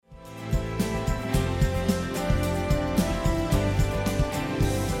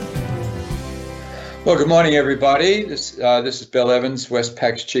Well, good morning, everybody. This is Bill Evans,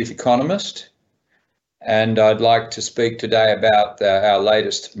 Westpac's Chief Economist, and I'd like to speak today about our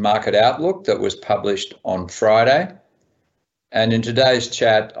latest market outlook that was published on Friday. And in today's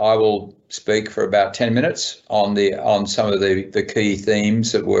chat, I will speak for about 10 minutes on some of the key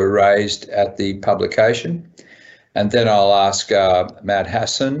themes that were raised at the publication. And then I'll ask Matt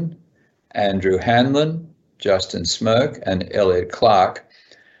Hassan, Andrew Hanlon, Justin Smirk, and Elliot Clark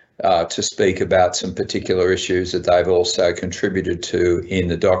to speak about some particular issues that they've also contributed to in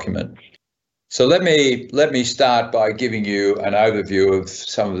the document. So let me start by giving you an overview of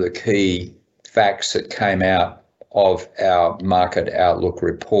some of the key facts that came out of our market outlook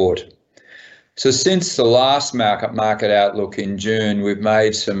report. So since the last market outlook in June, we've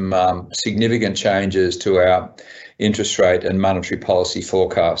made some significant changes to our interest rate and monetary policy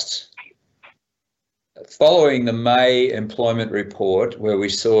forecasts. Following the May employment report, where we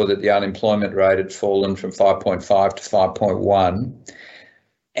saw that the unemployment rate had fallen from 5.5 to 5.1,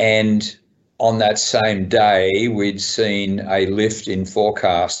 and on that same day, we'd seen a lift in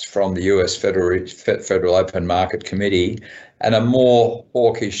forecasts from the US Federal Open Market Committee and a more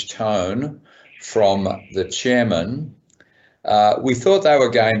hawkish tone from the chairman. We thought they were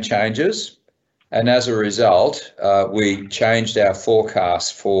game changers, and as a result, we changed our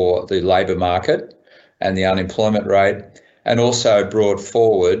forecast for the labour market and the unemployment rate, and also brought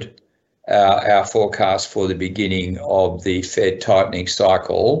forward our forecast for the beginning of the Fed tightening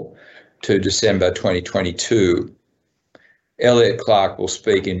cycle to December 2022. Elliot Clark will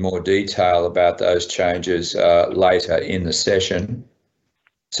speak in more detail about those changes later in the session.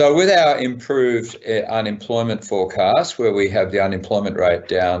 So with our improved unemployment forecast, where we have the unemployment rate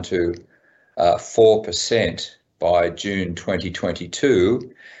down to 4% by June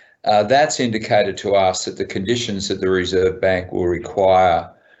 2022, that's indicated to us that the conditions that the Reserve Bank will require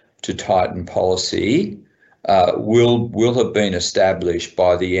to tighten policy will have been established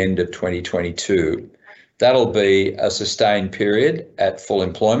by the end of 2022. That'll be a sustained period at full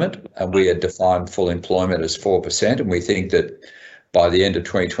employment, and we had defined full employment as 4%, and we think that by the end of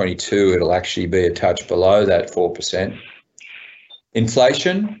 2022, it'll actually be a touch below that 4%.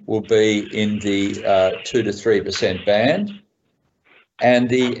 Inflation will be in the 2 to 3% band.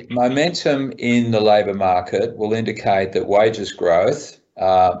 And the momentum in the labour market will indicate that wages growth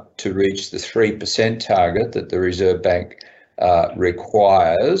to reach the 3% target that the Reserve Bank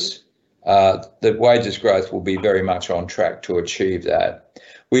requires, that wages growth will be very much on track to achieve that.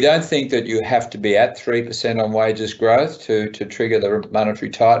 We don't think that you have to be at 3% on wages growth to trigger the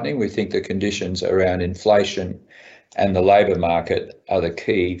monetary tightening. We think the conditions around inflation and the labour market are the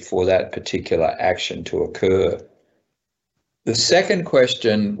key for that particular action to occur. The second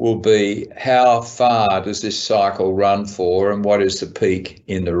question will be, how far does this cycle run for, and what is the peak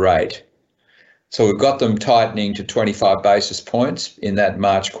in the rate? So we've got them tightening to 25 basis points in that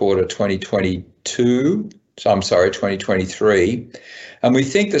March quarter 2023. And we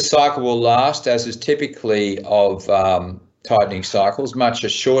think the cycle will last, as is typically of tightening cycles, much a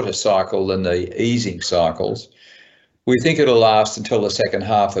shorter cycle than the easing cycles. We think it'll last until the second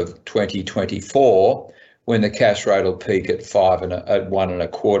half of 2024, when the cash rate will peak at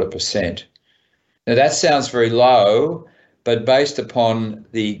 1.25%. Now that sounds very low, but based upon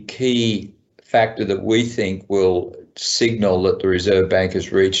the key factor that we think will signal that the Reserve Bank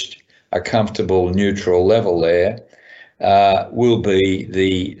has reached a comfortable neutral level there, will be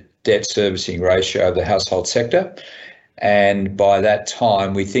the debt servicing ratio of the household sector. And by that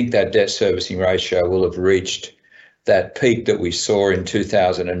time, we think that debt servicing ratio will have reached that peak that we saw in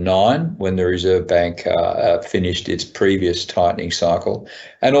 2009 when the Reserve Bank finished its previous tightening cycle,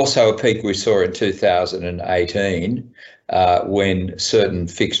 and also a peak we saw in 2018 when certain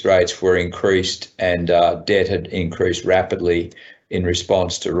fixed rates were increased and debt had increased rapidly in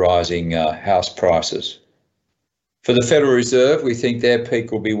response to rising house prices. For the Federal Reserve, we think their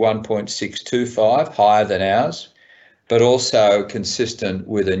peak will be 1.625, higher than ours, but also consistent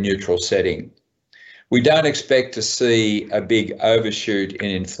with a neutral setting. We don't expect to see a big overshoot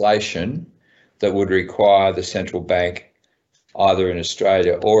in inflation that would require the central bank, either in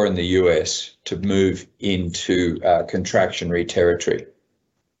Australia or in the US, to move into contractionary territory.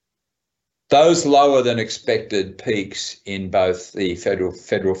 Those lower than expected peaks in both the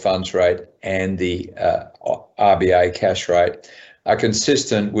federal funds rate and the RBA cash rate are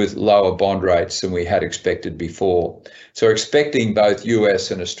consistent with lower bond rates than we had expected before. So we're expecting both US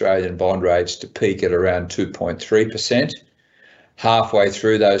and Australian bond rates to peak at around 2.3%, halfway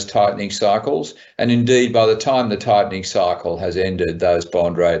through those tightening cycles. And indeed, by the time the tightening cycle has ended, those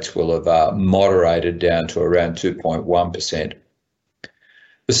bond rates will have moderated down to around 2.1%.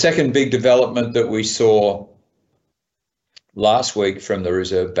 The second big development that we saw last week from the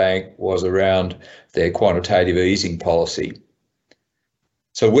Reserve Bank was around their quantitative easing policy.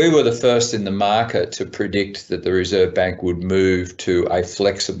 So we were the first in the market to predict that the Reserve Bank would move to a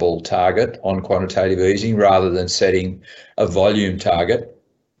flexible target on quantitative easing rather than setting a volume target.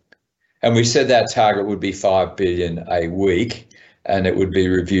 And we said that target would be 5 billion a week, and it would be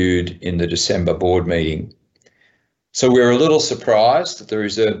reviewed in the December board meeting. So we were a little surprised that the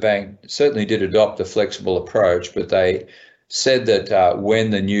Reserve Bank certainly did adopt a flexible approach, but they said that when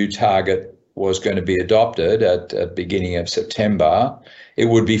the new target was going to be adopted at the beginning of September, it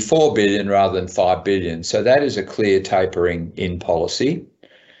would be 4 billion rather than 5 billion. So that is a clear tapering in policy.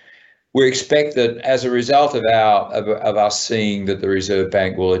 We expect that as a result of us seeing that the Reserve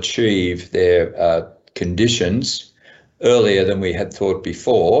Bank will achieve their conditions earlier than we had thought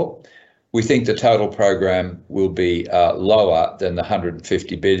before, we think the total program will be lower than the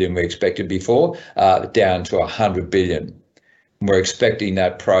 150 billion we expected before, down to 100 billion. We're expecting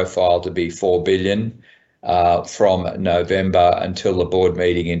that profile to be 4 billion from November until the board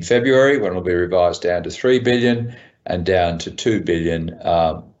meeting in February, when it'll be revised down to 3 billion and down to 2 billion.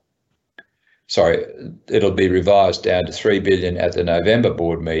 It'll be revised down to 3 billion at the November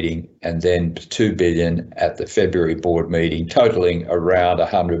board meeting and then 2 billion at the February board meeting, totaling around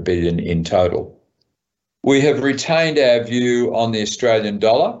 100 billion in total. We have retained our view on the Australian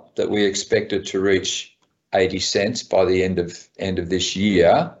dollar that we expect it to reach 80 cents by the end of this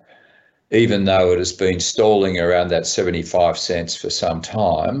year, even though it has been stalling around that 75 cents for some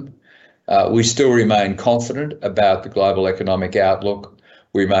time. We still remain confident about the global economic outlook.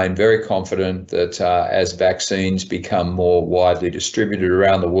 We remain very confident that as vaccines become more widely distributed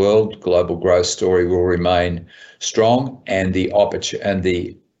around the world, global growth story will remain strong, and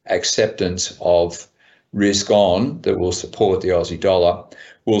the acceptance of risk on that will support the Aussie dollar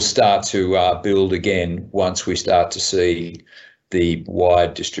will start to build again once we start to see the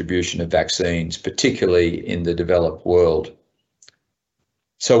wide distribution of vaccines, particularly in the developed world.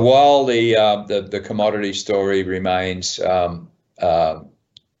 So while the commodity story remains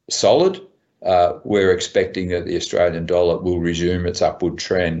solid, we're expecting that the Australian dollar will resume its upward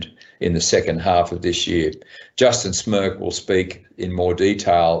trend in the second half of this year. Justin Smirk will speak in more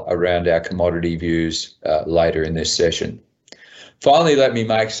detail around our commodity views later in this session. Finally, let me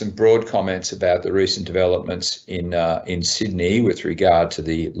make some broad comments about the recent developments in Sydney with regard to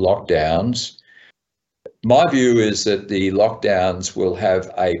the lockdowns. My view is that the lockdowns will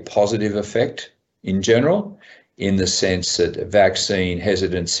have a positive effect in general, in the sense that vaccine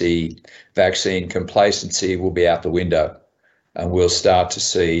hesitancy, vaccine complacency will be out the window, and we'll start to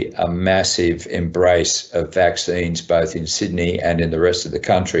see a massive embrace of vaccines both in Sydney and in the rest of the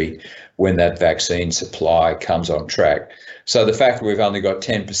country when that vaccine supply comes on track. So the fact that we've only got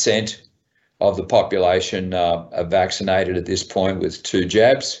 10% of the population vaccinated at this point with 2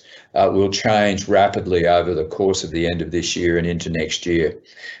 jabs will change rapidly over the course of the end of this year and into next year.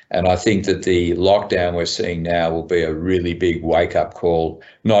 And I think that the lockdown we're seeing now will be a really big wake-up call,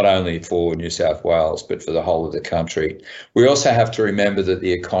 not only for New South Wales, but for the whole of the country. We also have to remember that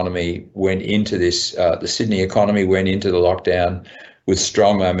the economy went into this, the Sydney economy went into the lockdown with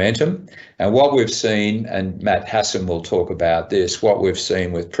strong momentum. And what we've seen, and Matt Hassan will talk about this, what we've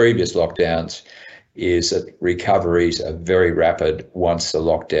seen with previous lockdowns is that recoveries are very rapid once the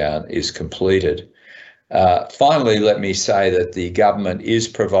lockdown is completed. Finally, let me say that the government is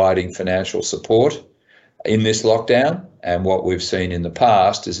providing financial support in this lockdown, and what we've seen in the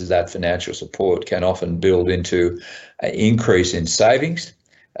past is that financial support can often build into an increase in savings,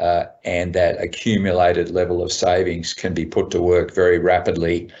 and that accumulated level of savings can be put to work very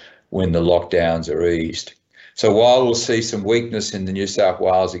rapidly when the lockdowns are eased. So while we'll see some weakness in the New South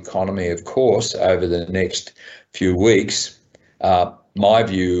Wales economy, of course, over the next few weeks, my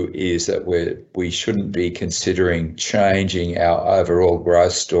view is that we shouldn't be considering changing our overall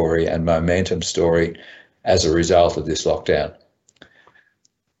growth story and momentum story as a result of this lockdown.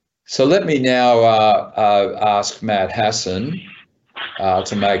 So let me now ask Matt Hassan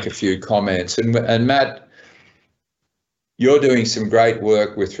to make a few comments. And Matt, you're doing some great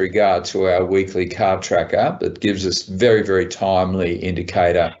work with regard to our weekly carb tracker that gives us very, very timely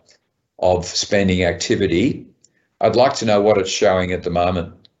indicator of spending activity. I'd like to know what it's showing at the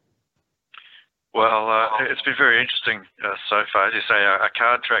moment. Well, it's been very interesting so far. As you say, our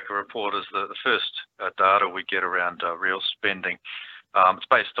card tracker report is the first data we get around real spending. It's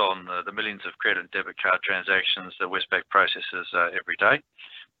based on the millions of credit and debit card transactions that Westpac processes every day.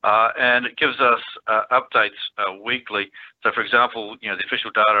 and it gives us updates weekly. So, for example, the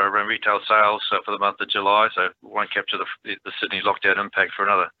official data around retail sales for the month of July, so we won't capture the Sydney lockdown impact for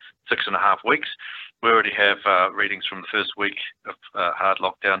another 6.5 weeks. We already have readings from the first week of hard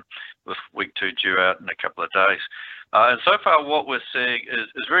lockdown, with week 2 due out in a couple of days. And so far, what we're seeing is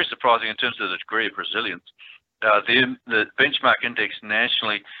very surprising in terms of the degree of resilience. The benchmark index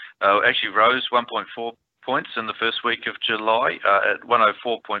nationally actually rose 1.4 points in the first week of July at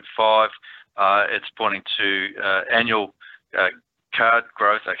 104.5. It's pointing to annual card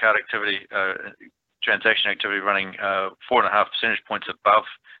growth, card activity, transaction activity running 4.5 percentage points above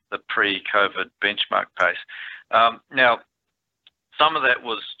the pre-COVID benchmark pace. Now, some of that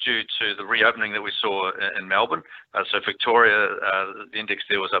was due to the reopening that we saw in Melbourne. So Victoria, the index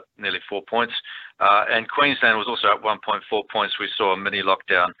there was up nearly 4 points. And Queensland was also up 1.4 points. We saw a mini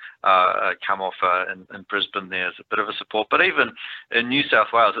lockdown come off in Brisbane there as a bit of a support. But even in New South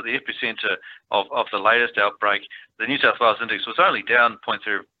Wales, at the epicentre of the latest outbreak, the New South Wales index was only down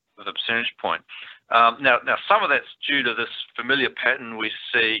 0.3 of a percentage point. Now, some of that's due to this familiar pattern we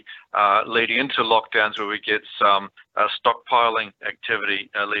see leading into lockdowns, where we get some stockpiling activity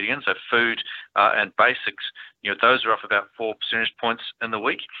leading in. So food and basics, those are off about 4 percentage points in the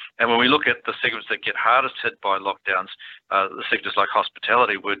week. And when we look at the segments that get hardest hit by lockdowns, the sectors like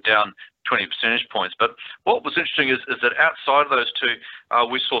hospitality were down 20 percentage points. But what was interesting is that outside of those two,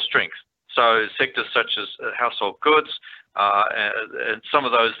 we saw strength. So sectors such as household goods, and some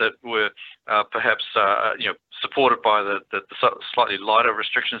of those that were perhaps supported by the slightly lighter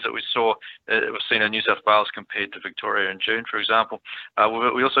restrictions that we saw. We've seen in New South Wales compared to Victoria in June, for example.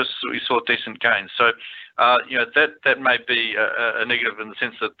 We saw decent gains. So that may be a negative in the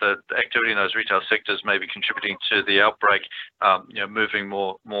sense that the activity in those retail sectors may be contributing to the outbreak, moving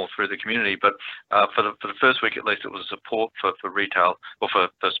more through the community. But for the first week at least, it was support for retail, or for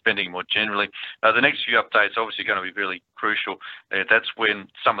spending more generally. The next few updates are obviously going to be really crucial. That's when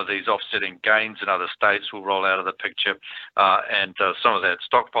some of these offsetting gains in other states will roll out of the picture, and some of that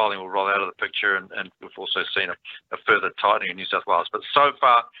stockpiling will roll out of the picture, and we've also seen a further tightening in New South Wales. But so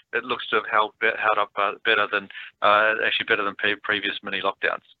far, it looks to have held up better than previous mini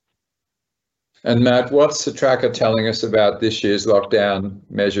lockdowns. And Matt, what's the tracker telling us about this year's lockdown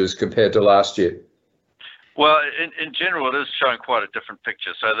measures compared to last year? Well, in general, it is showing quite a different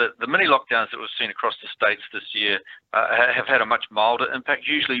picture. So the mini lockdowns that we've seen across the states this year have had a much milder impact.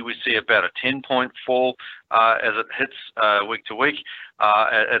 Usually we see about a 10-point fall as it hits week to week.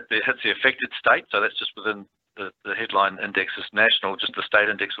 It hits the affected state, so that's just within the headline index is national, just the state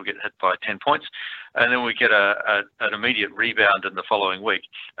index will get hit by 10 points. And then we get an immediate rebound in the following week.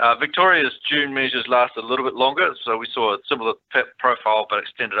 Victoria's June measures last a little bit longer, so we saw a similar profile but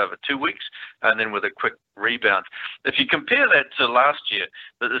extended over 2 weeks, and then with a quick rebound. If you compare that to last year,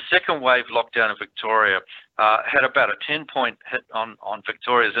 the second wave lockdown in Victoria had about a 10-point hit on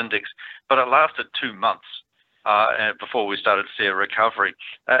Victoria's index, but it lasted 2 months. Before we started to see a recovery.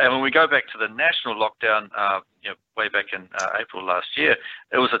 And when we go back to the national lockdown, way back in April last year,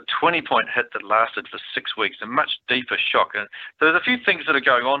 it was a 20-point hit that lasted for 6 weeks, a much deeper shock. And there's a few things that are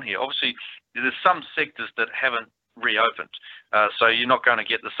going on here. Obviously, there's some sectors that haven't reopened. So you're not going to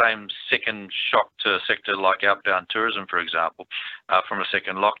get the same second shock to a sector like outbound tourism, for example, from a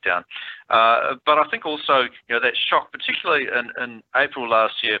second lockdown. But I think also, that shock, particularly in April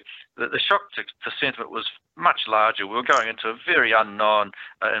last year, the shock to sentiment was much larger. We were going into a very unknown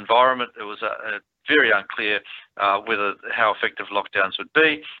environment. It was very unclear how effective lockdowns would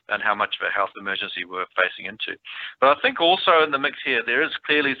be and how much of a health emergency we're facing into. But I think also in the mix here, there is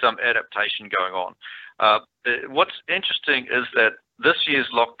clearly some adaptation going on. What's interesting is that this year's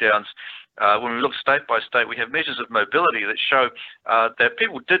lockdowns, when we look state by state, we have measures of mobility that show that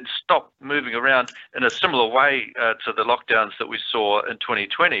people did stop moving around in a similar way to the lockdowns that we saw in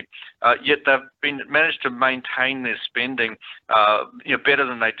 2020. Yet they've managed to maintain their spending better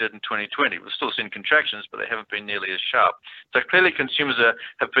than they did in 2020. We've still seen contractions, but they haven't been nearly as sharp. So clearly consumers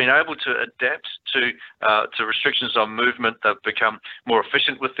have been able to adapt to restrictions on movement. They've become more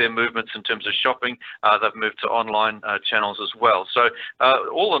efficient with their movements in terms of shopping. They've moved to online channels as well. So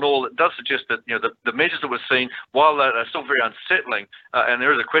all in all, it does suggest that the measures that we're seeing, while they're still very unsettling, and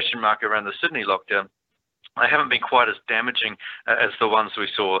there is a question mark around the Sydney lockdown, they haven't been quite as damaging as the ones we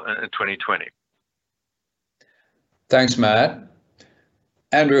saw in 2020. Thanks, Matt.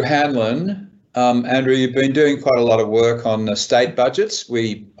 Andrew Hanlon. Andrew, you've been doing quite a lot of work on the state budgets.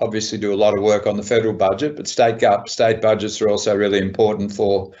 We obviously do a lot of work on the federal budget, but state budgets are also really important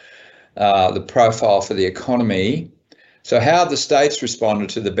for the profile for the economy. So how have the states responded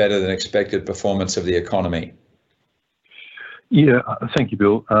to the better than expected performance of the economy? Yeah, thank you,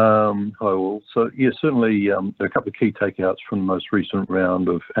 Bill. Hi all. So yeah, certainly there are a couple of key takeouts from the most recent round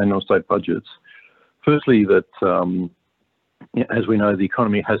of annual state budgets. Firstly, that as we know, the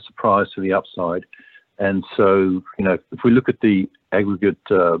economy has surprised to the upside, and so if we look at the aggregate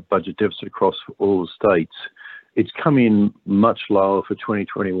budget deficit across all the states, it's come in much lower for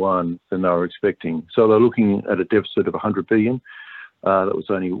 2021 than they were expecting. So they're looking at a deficit of 100 billion. That was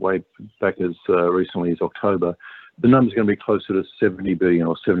only way back as recently as October. The number's going to be closer to 70 billion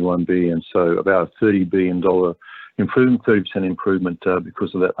or 71 billion, so about a $30 billion improvement, 30% improvement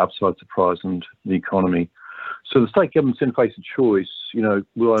because of that upside surprise in the economy. So the state government's going to face a choice,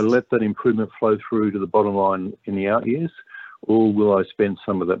 will I let that improvement flow through to the bottom line in the out years, or will I spend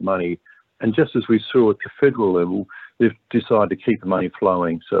some of that money? And just as we saw at the federal level, they've decided to keep the money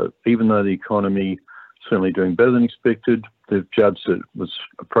flowing. So even though the economy is certainly doing better than expected, they've judged that it was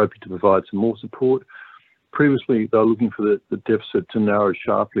appropriate to provide some more support. Previously, they were looking for the deficit to narrow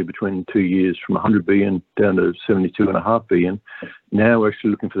sharply between 2 years from 100 billion down to 72.5 billion. Now we're actually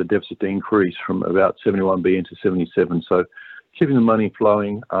looking for the deficit to increase from about 71 billion to 77. So keeping the money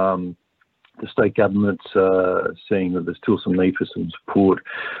flowing, the state government's seeing that there's still some need for some support.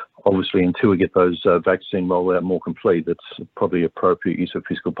 Obviously, until we get those vaccine rollout more complete, that's probably appropriate use of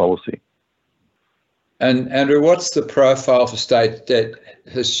fiscal policy. And Andrew, what's the profile for state debt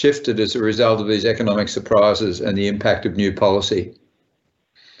has shifted as a result of these economic surprises and the impact of new policy?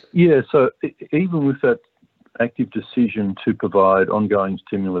 Yeah, so even with that active decision to provide ongoing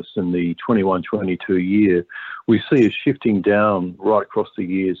stimulus in the 21-22 year, we see a shifting down right across the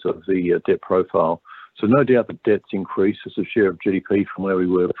years of the debt profile. So no doubt that debt's increased as a share of GDP from where we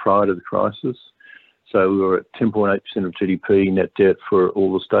were prior to the crisis. So we were at 10.8% of GDP net debt for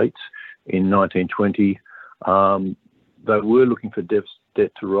all the states in 1920. They were looking for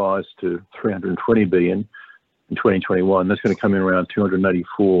debt to rise to 320 billion in 2021. That's going to come in around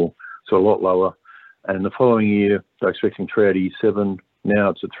 284, so a lot lower. And the following year, they're expecting 387. Now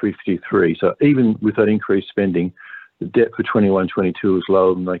it's at 353. So even with that increased spending, the debt for 21-22 is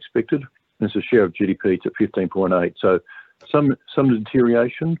lower than they expected. And it's a share of GDP, it's at 15.8. So some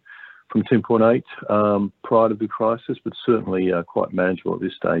deterioration from 10.8 prior to the crisis, but certainly quite manageable at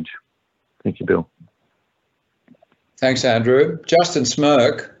this stage. Thank you, Bill. Thanks, Andrew. Justin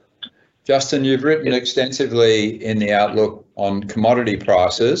Smirk. Justin, you've written extensively in the Outlook on commodity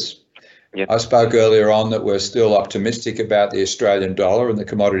prices. Yep. I spoke earlier on that we're still optimistic about the Australian dollar, and the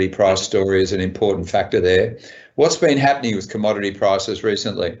commodity price story is an important factor there. What's been happening with commodity prices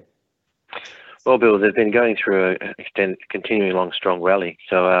recently? Well, Bill, they've been going through a continuing long, strong rally.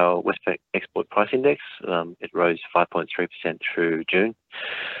 So our Westpac Export Price Index, it rose 5.3% through June.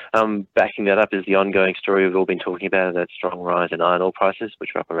 Backing that up is the ongoing story we've all been talking about, that strong rise in iron ore prices,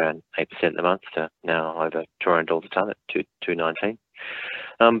 which are up around 8% a month to now over $200 a tonne at $219.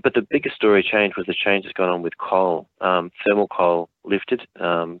 But the biggest story change was the change that's gone on with coal. Thermal coal lifted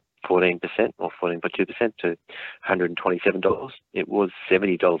 14% or 14.2% to $127. It was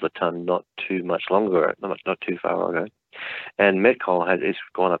 $70 a tonne not too much longer, not too far ago. And met coal has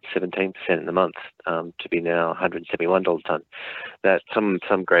gone up 17% in the month to be now $171 a tonne. That some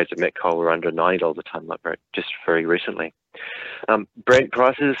grades of met coal were under $90 a tonne, like just very recently. Brent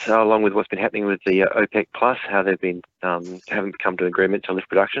prices, along with what's been happening with the OPEC Plus, how they've been haven't come to an agreement to lift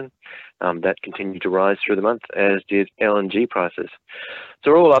production, that continued to rise through the month, as did LNG prices.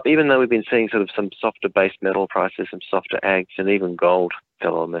 So we're all up, even though we've been seeing sort of some softer base metal prices, some softer ags, and even gold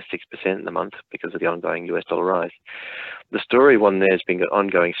fell almost 6% in the month because of the ongoing US dollar rise. The story one there has been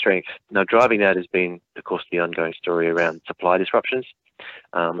ongoing strength. Now, driving that has been, of course, the ongoing story around supply disruptions.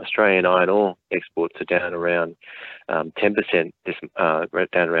 Australian iron ore exports are down around 10%,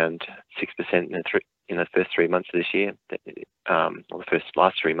 down around 6% in the first 3 months of this year, or the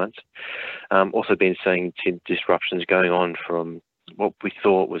last 3 months. Also been seeing disruptions going on from what we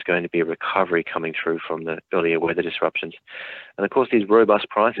thought was going to be a recovery coming through from the earlier weather disruptions. And of course, these robust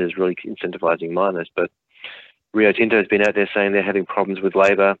prices really incentivizing miners, but Rio Tinto has been out there saying they're having problems with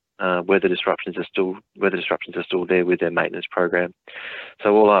labour. Weather disruptions are still there with their maintenance program.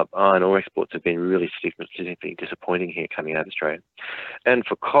 So all up, iron ore exports have been really significantly disappointing here coming out of Australia. And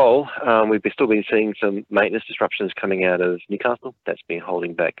for coal, we've still been seeing some maintenance disruptions coming out of Newcastle. That's been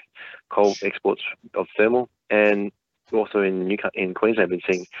holding back coal exports of thermal. And also in Queensland, we've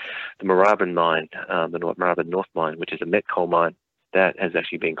been seeing the Moorabbin mine, the Moorabbin North mine, which is a met coal mine, that has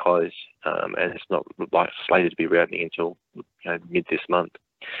actually been closed, and it's not slated to be reopening until mid this month.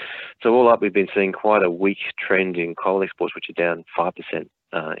 So all up, we've been seeing quite a weak trend in coal exports, which are down 5%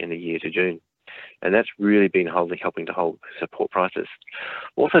 in the year to June. and that's really been helping to hold support prices.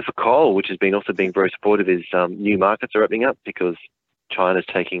 Also for coal, which has been also being very supportive, is new markets are opening up because China's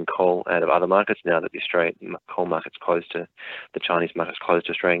taking coal out of other markets now that the Australian coal market's closed to the Chinese market's closed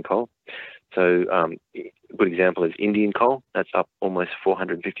to Australian coal. So a good example is Indian coal. That's up almost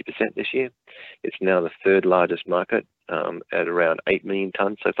 450% this year. It's now the third largest market at around 8 million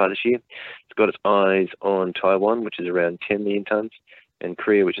tonnes so far this year. It's got its eyes on Taiwan, which is around 10 million tonnes, and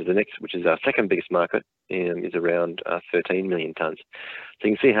Korea, which is our second biggest market, is around 13 million tonnes. So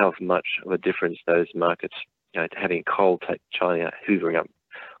you can see how much of a difference those markets, having coal take China hoovering up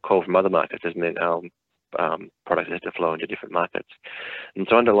coal from other markets has meant our products have to flow into different markets. And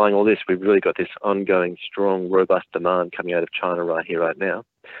so underlying all this, we've really got this ongoing strong, robust demand coming out of China right here, right now,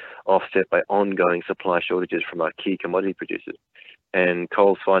 offset by ongoing supply shortages from our key commodity producers. And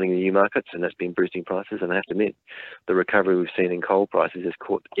coal's finding the new markets, and that's been boosting prices. And I have to admit, the recovery we've seen in coal prices has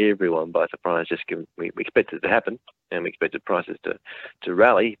caught everyone by surprise. Just given we expected it to happen, and we expected prices to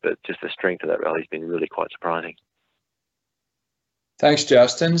rally, but just the strength of that rally has been really quite surprising. Thanks,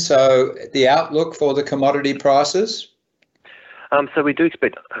 Justin. So the outlook for the commodity prices? So we do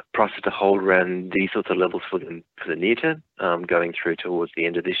expect prices to hold around these sorts of levels for the near term, going through towards the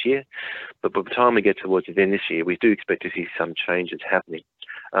end of this year. But by the time we get towards the end of this year, we do expect to see some changes happening.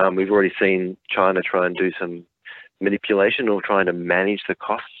 We've already seen China try and do some manipulation or trying to manage the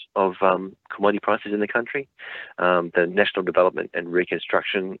costs of commodity prices in the country. The National Development and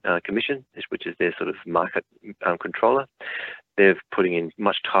Reconstruction Commission, which is their sort of market controller, they're putting in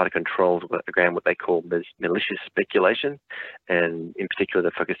much tighter controls around what they call malicious speculation, and in particular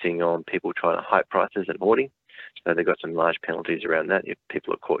they're focusing on people trying to hype prices and hoarding. So they've got some large penalties around that if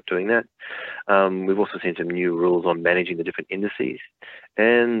people are caught doing that. We've also seen some new rules on managing the different indices.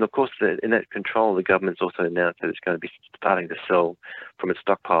 And of course, in that control, the government's also announced that it's going to be starting to sell from its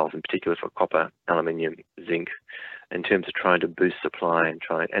stockpiles, in particular for copper, aluminium, zinc, in terms of trying to boost supply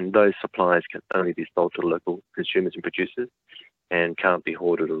and those supplies can only be sold to local consumers and producers and can't be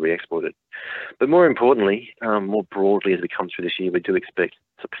hoarded or re-exported. But more importantly, more broadly as we come through this year, we do expect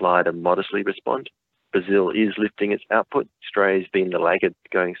supply to modestly respond. Brazil is lifting its output. Australia's been the laggard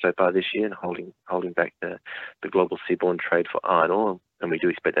going so far this year and holding back the global seaborne trade for iron ore, and we do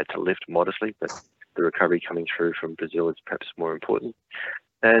expect that to lift modestly, but the recovery coming through from Brazil is perhaps more important.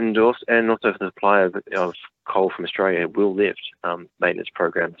 And also the supply of coal from Australia will lift. Maintenance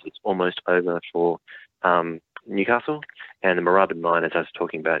programs, it's almost over for Newcastle, and the Moorabbin mine, as I was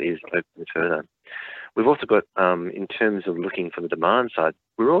talking about, is open further. We've also got, in terms of looking for the demand side,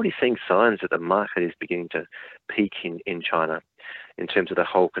 we're already seeing signs that the market is beginning to peak in China in terms of the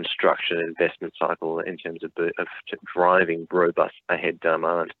whole construction and investment cycle, in terms of driving robust ahead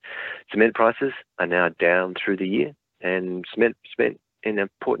demand. Cement prices are now down through the year, and cement an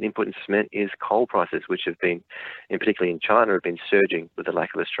important input in cement is coal prices, which have been, and particularly in China, have been surging with the lack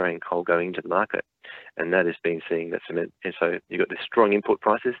of Australian coal going into the market. And that has been seeing that cement. And so you've got the strong input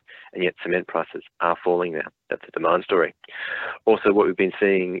prices, and yet cement prices are falling now. That's a demand story. Also, what we've been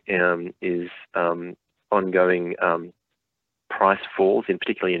seeing is ongoing price falls,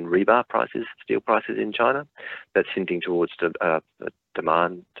 particularly in rebar prices, steel prices in China. That's hinting towards a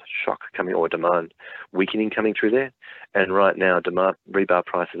demand shock coming, or demand weakening coming through there. And right now, rebar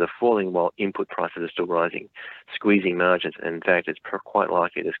prices are falling while input prices are still rising, squeezing margins. And in fact, it's quite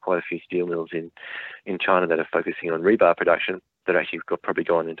likely there's quite a few steel mills in China that are focusing on rebar production that actually probably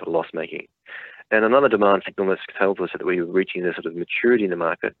gone into loss making. And another demand signal that tells us that we're reaching the sort of maturity in the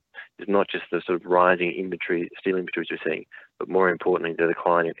market is not just the sort of rising steel inventories we're seeing, but more importantly, the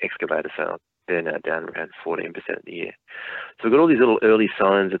decline in excavator sales. They're now down around 14% of the year. So we've got all these little early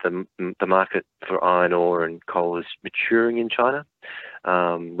signs that the market for iron ore and coal is maturing in China,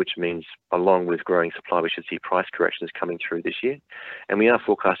 which means along with growing supply, we should see price corrections coming through this year. And we are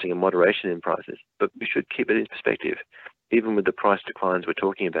forecasting a moderation in prices, but we should keep it in perspective. Even with the price declines we're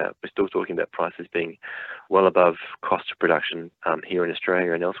talking about, we're still talking about prices being well above cost of production here in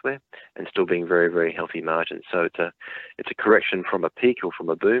Australia and elsewhere, and still being very, very healthy margins. So it's a correction from a peak or from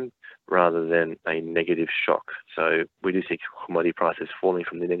a boom rather than a negative shock. So we do see commodity prices falling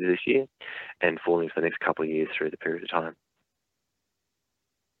from the end of this year and falling for the next couple of years through the period of time.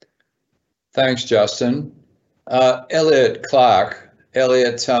 Thanks, Justin. Elliot Clark.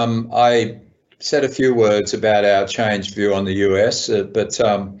 Elliot, I said a few words about our changed view on the US, but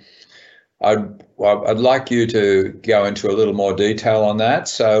I'd like you to go into a little more detail on that.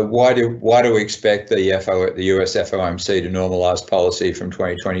 So why do we expect the US FOMC to normalise policy from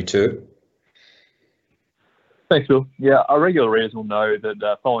 2022? Thanks, Bill. Yeah, our regular readers will know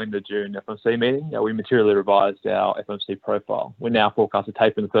that following the June FOMC meeting, we materially revised our FOMC profile. We're now forecast to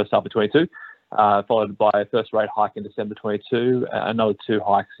taper in the first half of 22, followed by a first rate hike in December 22, another 2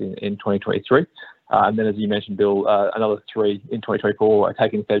 hikes in 2023. And then, as you mentioned, Bill, another 3 in 2024,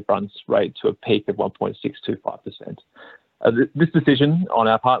 taking the Fed funds rate to a peak of 1.625%. This decision on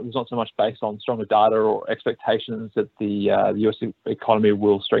our part was not so much based on stronger data or expectations that the US economy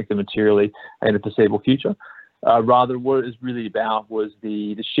will strengthen materially in the foreseeable future. Rather, what it was really about was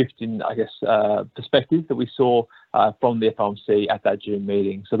the shift in, I guess, perspective that we saw from the FOMC at that June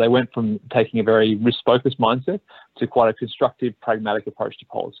meeting. So they went from taking a very risk-focused mindset to quite a constructive, pragmatic approach to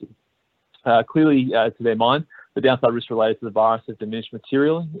policy. Clearly, to their mind, the downside risk related to the virus has diminished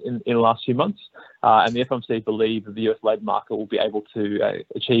materially in the last few months, and the FOMC believe that the US labour market will be able to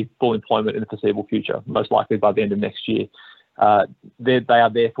achieve full employment in the foreseeable future, most likely by the end of next year. They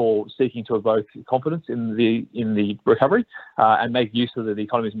are therefore seeking to evoke confidence in the recovery and make use of the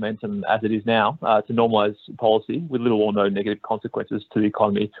economy's momentum as it is now to normalise policy with little or no negative consequences to the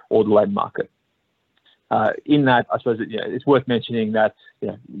economy or the labour market. In that, I suppose it's worth mentioning that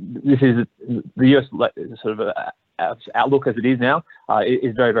this is the US sort of outlook as it is now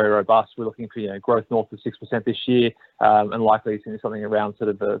is very, very robust. We're looking for growth north of 6% this year, and likely seeing something around sort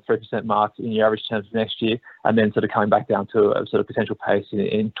of the 3% mark in your average terms next year, and then sort of coming back down to a sort of potential pace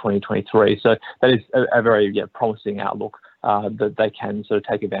in 2023. So that is a very promising outlook that they can sort of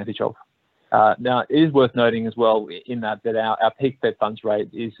take advantage of. Now, it is worth noting as well in that our peak Fed funds rate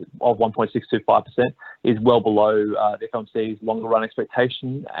is of 1.625% is well below the FOMC's longer run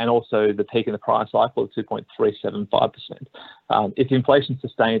expectation, and also the peak in the prior cycle of 2.375%. If inflation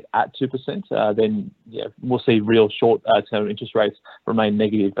sustains at 2%, then we'll see real short-term interest rates remain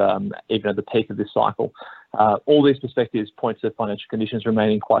negative even at the peak of this cycle. All these perspectives point to financial conditions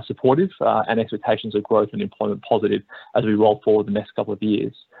remaining quite supportive and expectations of growth and employment positive as we roll forward the next couple of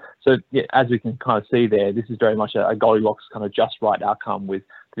years. So as we can kind of see there, this is very much a Goldilocks kind of just right outcome, with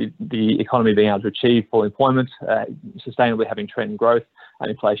the economy being able to achieve full employment, sustainably having trend growth,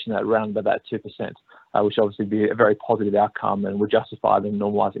 and inflation at around about 2%, which obviously be a very positive outcome and would justify them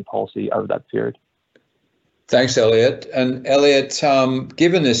normalising policy over that period. Thanks, Elliot. And Elliot,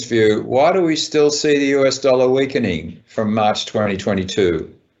 given this view, why do we still see the US dollar weakening from March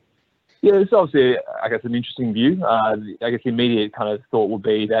 2022? Yeah, it's obviously, I guess, an interesting view. I guess the immediate kind of thought would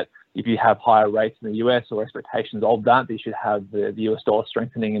be that if you have higher rates in the US or expectations of that, you should have the US dollar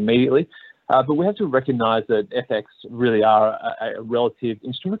strengthening immediately. But we have to recognise that FX really are a relative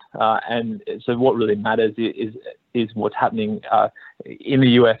instrument, and so what really matters is what's happening in the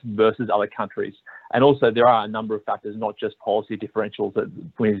US versus other countries. And also there are a number of factors, not just policy differentials, that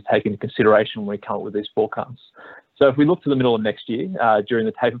we need to take into consideration when we come up with these forecasts. So if we look to the middle of next year, during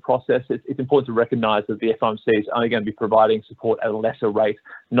the taper process, it's important to recognise that the FOMC is only going to be providing support at a lesser rate,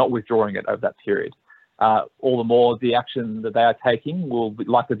 not withdrawing it over that period. All the more, the action that they are taking will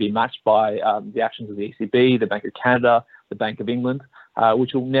likely be matched by the actions of the ECB, the Bank of Canada, the Bank of England,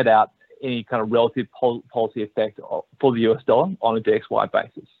 which will net out any kind of relative policy effect for the US dollar on a DXY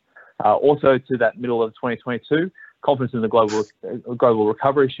basis. Also, to that middle of 2022, confidence in the global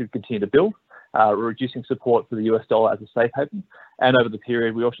recovery should continue to build, reducing support for the US dollar as a safe haven. And over the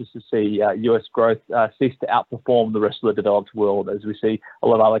period, we also see US growth cease to outperform the rest of the developed world, as we see a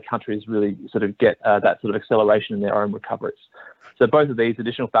lot of other countries really sort of get that sort of acceleration in their own recoveries. So both of these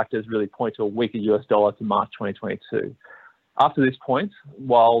additional factors really point to a weaker US dollar to March 2022. After this point,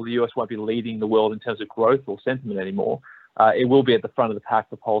 while the US won't be leading the world in terms of growth or sentiment anymore, it will be at the front of the pack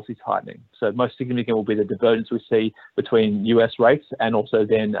for policy tightening. So most significant will be the divergence we see between US rates and also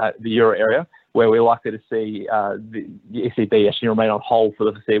then the euro area, where we're likely to see the ECB actually remain on hold for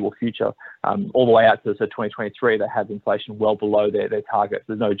the foreseeable future. All the way out to 2023, they have inflation well below their target.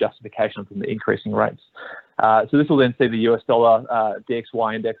 There's no justification for the increasing rates. So this will then see the US dollar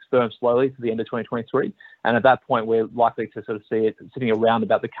DXY index firm slowly to the end of 2023. And at that point, we're likely to sort of see it sitting around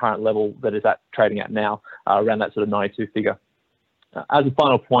about the current level that is trading at now, around that sort of 92 figure. As a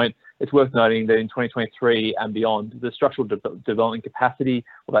final point, it's worth noting that in 2023 and beyond, the structural development capacity,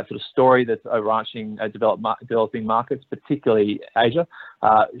 or that sort of story that's overarching developing markets, particularly Asia,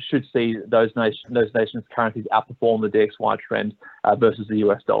 should see those nations' currencies outperform the DXY trend versus the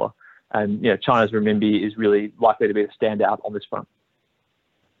US dollar. And China's renminbi is really likely to be the standout on this front.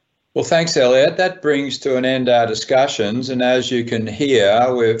 Well, thanks, Elliot. That brings to an end our discussions. And as you can hear,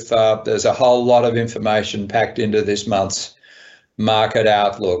 there's a whole lot of information packed into this month's market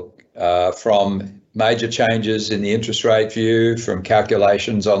outlook, from major changes in the interest rate view, from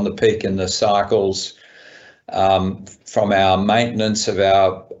calculations on the peak in the cycles, from our maintenance of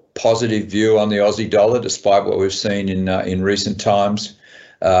our positive view on the Aussie dollar, despite what we've seen in recent times,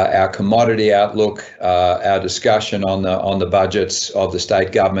 our commodity outlook, our discussion on the budgets of the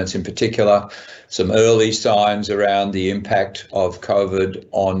state governments in particular, some early signs around the impact of COVID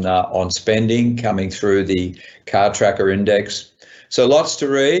on spending coming through the Card Tracker Index. So lots to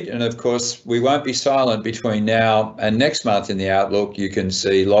read, and of course we won't be silent between now and next month in the Outlook. You can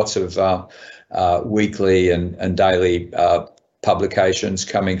see lots of weekly and daily publications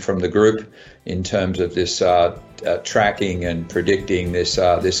coming from the group in terms of this tracking and predicting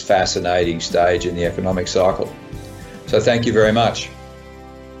this fascinating stage in the economic cycle. So thank you very much.